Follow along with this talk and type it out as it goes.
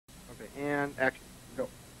Okay, and action. Go.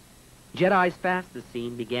 Jedi's fastest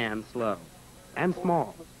scene began slow and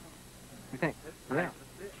small. You think? Yeah.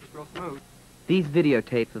 It's real smooth. These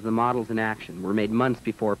videotapes of the models in action were made months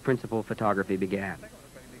before principal photography began.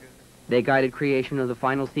 They guided creation of the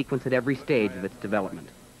final sequence at every stage of its development.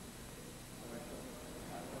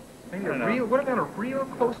 Maybe what about a real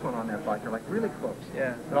close one on that biker, like really close?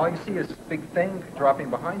 Yeah. And all you see is big thing dropping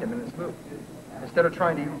behind him in this loop. Instead of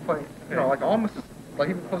trying to even play, you know, like almost, like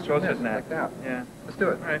even closer than that. Like that. Yeah. Let's do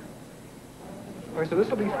it. All right. Okay, so this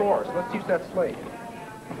will be 4, so let's use that slate.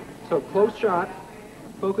 So close shot,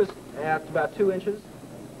 focus at about 2 inches.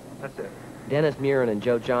 That's it. Dennis Murin and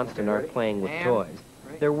Joe Johnston aren't playing with toys.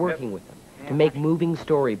 They're working with them to make moving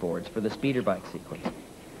storyboards for the speeder bike sequence.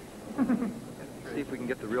 See if we can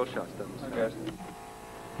get the real shots done. Okay.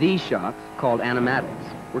 These shots, called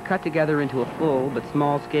animatics, were cut together into a full but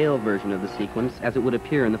small-scale version of the sequence as it would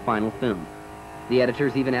appear in the final film. The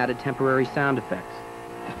editors even added temporary sound effects.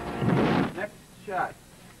 Next shot.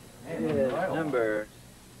 Is number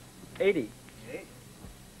 80.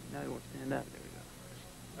 Now you won't stand up. There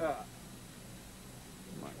we go.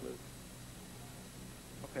 Come on, Luke.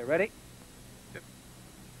 Okay, ready? Yep.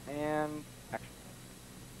 And action.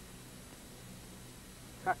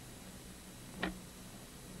 Cut.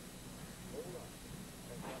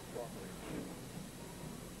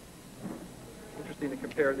 Interesting to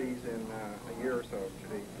compare these in a year or so to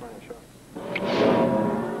the final shots.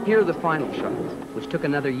 Here are the final shots, which took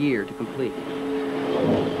another year to complete.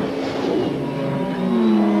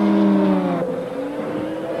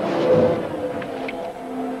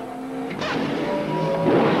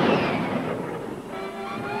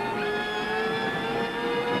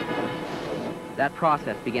 That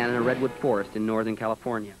process began in a redwood forest in Northern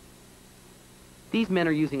California. These men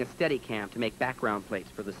are using a Steadicam to make background plates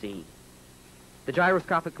for the scene. The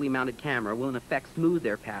gyroscopically mounted camera will in effect smooth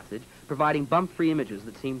their passage, providing bump-free images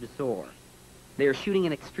that seem to soar. They are shooting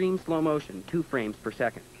in extreme slow motion, 2 frames per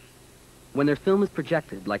second. When their film is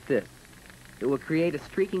projected like this, it will create a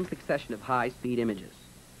streaking succession of high-speed images.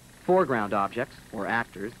 Foreground objects, or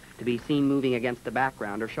actors, to be seen moving against the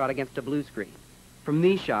background are shot against a blue screen. From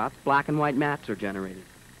these shots, black and white maps are generated.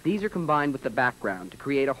 These are combined with the background to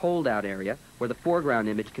create a holdout area where the foreground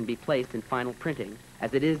image can be placed in final printing,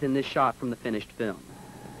 as it is in this shot from the finished film.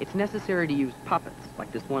 It's necessary to use puppets,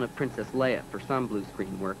 like this one of Princess Leia, for some blue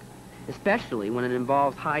screen work, especially when it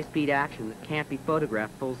involves high-speed action that can't be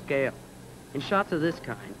photographed full scale. In shots of this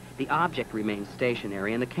kind, the object remains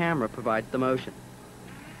stationary and the camera provides the motion.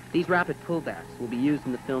 These rapid pullbacks will be used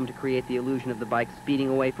in the film to create the illusion of the bike speeding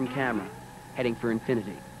away from camera, heading for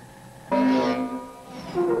infinity.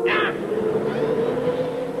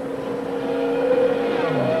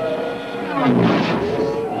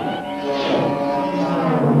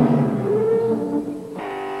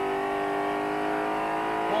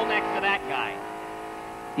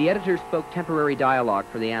 The editors spoke temporary dialogue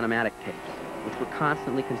for the animatic tapes, which were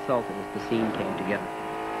constantly consulted as the scene came together.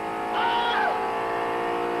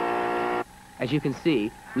 As you can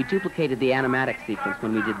see, we duplicated the animatic sequence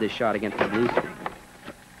when we did this shot against the blue screen.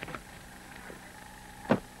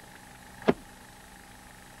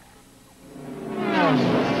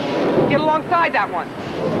 Get alongside that one!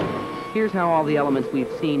 Here's how all the elements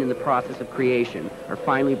we've seen in the process of creation are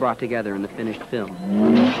finally brought together in the finished film.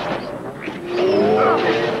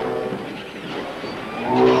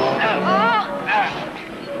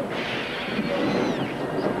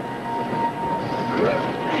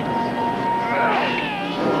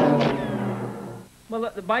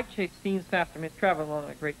 Well, the bike chase seems faster. I mean, it's traveling along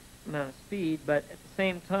at a great amount of speed, but at the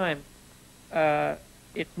same time,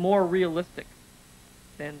 it's more realistic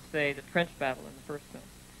than, say, the trench battle in the first film.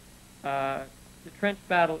 The trench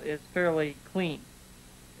battle is fairly clean.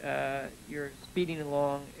 You're speeding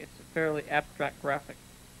along. It's a fairly abstract graphic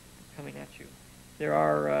coming at you. There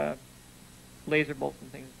are laser bolts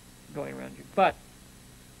and things going around you, but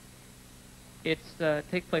it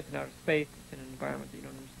takes place in outer space. It's in an environment that you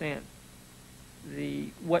don't understand.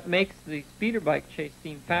 What makes the speeder bike chase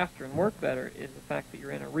seem faster and work better is the fact that you're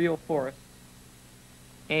in a real forest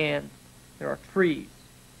and there are trees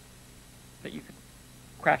that you can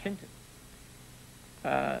crash into.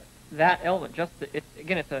 That element,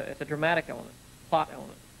 it's a dramatic element, plot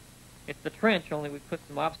element. It's the trench, only we put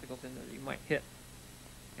some obstacles in there that you might hit.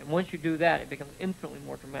 And once you do that, it becomes infinitely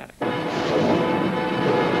more dramatic.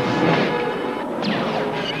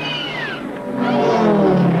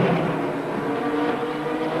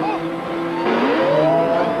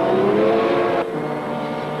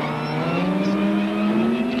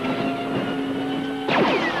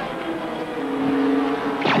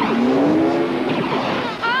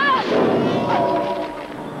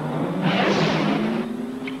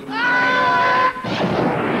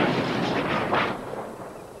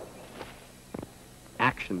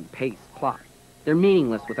 pace, plot. They're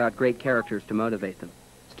meaningless without great characters to motivate them.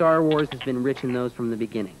 Star Wars has been rich in those from the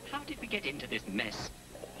beginning. How did we get into this mess?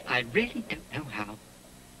 I really don't know how.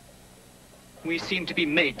 We seem to be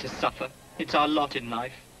made to suffer. It's our lot in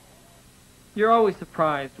life. You're always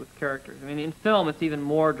surprised with characters. I mean, in film, it's even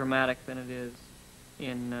more dramatic than it is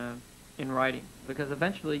in writing, because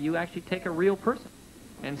eventually you actually take a real person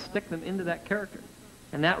and stick them into that character,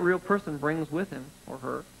 and that real person brings with him or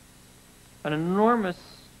her an enormous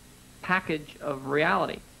package of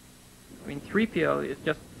reality. I mean, 3PO is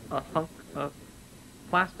just a hunk of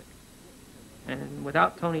plastic, and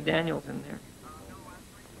without Tony Daniels in there,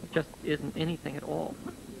 it just isn't anything at all.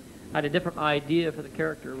 I had a different idea for the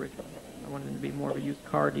character originally. I wanted him to be more of a used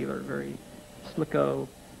car dealer, very slicko,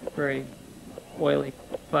 very oily.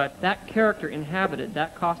 But that character inhabited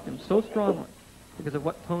that costume so strongly because of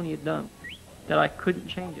what Tony had done that I couldn't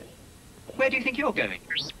change it. Where do you think you're going?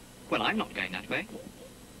 Well, I'm not going that way.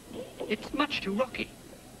 It's much too rocky.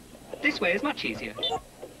 This way is much easier.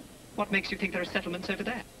 What makes you think there are settlements over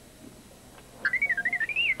there?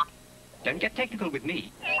 Don't get technical with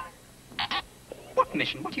me. What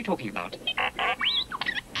mission? What are you talking about?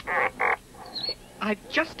 I've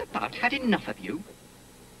just about had enough of you.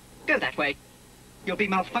 Go that way. You'll be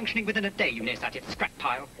malfunctioning within a day, you nearsighted scrap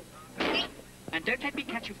pile. And don't let me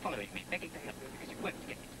catch you following me, begging for help, because you won't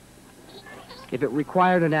get it. If it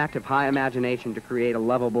required an act of high imagination to create a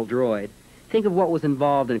lovable droid, think of what was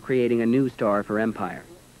involved in creating a new star for Empire.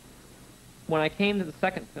 When I came to the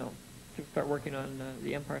second film to start working on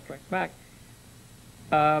The Empire Strikes Back,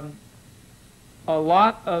 a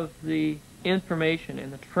lot of the information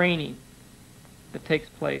and the training that takes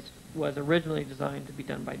place was originally designed to be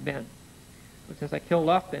done by Ben. But since I killed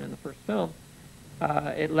off Ben in the first film,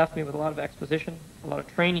 it left me with a lot of exposition, a lot of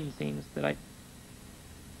training scenes that I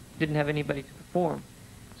didn't have anybody to perform.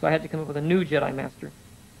 So I had to come up with a new Jedi Master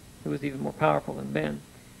who was even more powerful than Ben.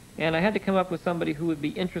 And I had to come up with somebody who would be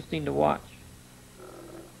interesting to watch.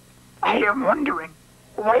 I am wondering,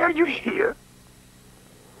 why are you here?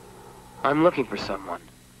 I'm looking for someone.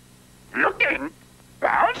 Looking?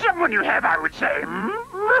 Found someone you have, I would say.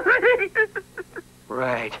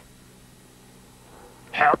 Right.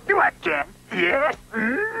 Help you again? Yes?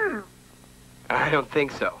 I don't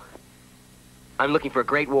think so. I'm looking for a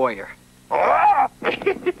great warrior. Oh!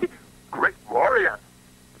 Great warrior.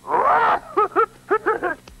 Oh.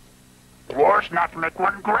 Wars not make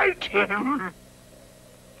one great. I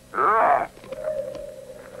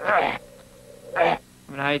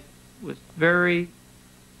mean, I was very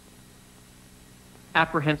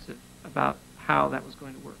apprehensive about how that was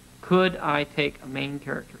going to work. Could I take a main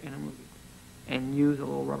character in a movie and use a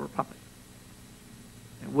little rubber puppet?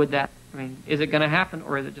 And would that, I mean, is it going to happen,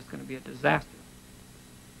 or is it just going to be a disaster?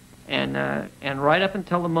 And right up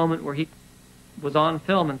until the moment where he was on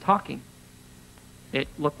film and talking, it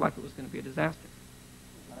looked like it was going to be a disaster.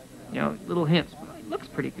 You know, little hints. Well, it looks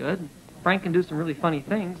pretty good. Frank can do some really funny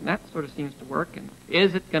things, and that sort of seems to work. And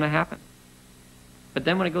is it going to happen? But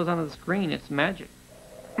then when it goes onto the screen, it's magic.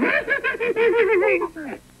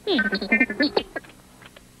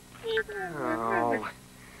 Oh,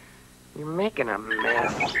 you're making a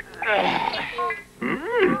mess.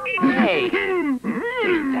 Hey,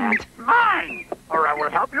 that's mine, or I will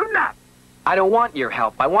help you not. I don't want your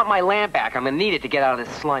help. I want my lamp back. I'm gonna need it to get out of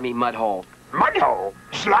this slimy mud hole. Mud hole?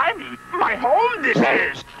 Slimy? My home this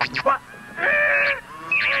is. What?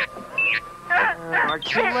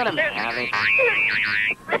 R2, let him have it.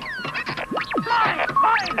 Mine.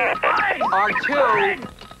 R2!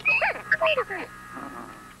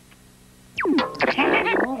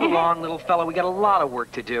 Move along, little fella. We got a lot of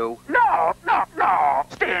work to do. No.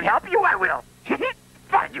 Stay and help you, I will.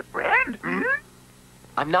 Find your friend.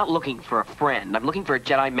 I'm not looking for a friend. I'm looking for a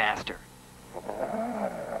Jedi Master.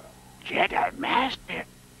 Jedi Master?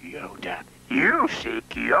 Yoda. You seek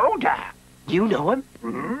Yoda. You know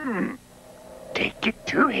him? Take it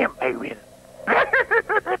to him, I will.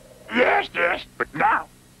 Yes. But now,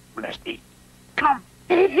 let's eat. Come.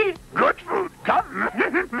 Good food. Come.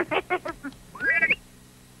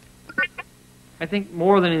 I think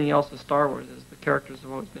more than anything else with Star Wars is the characters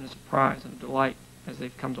have always been a surprise and a delight as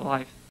they've come to life.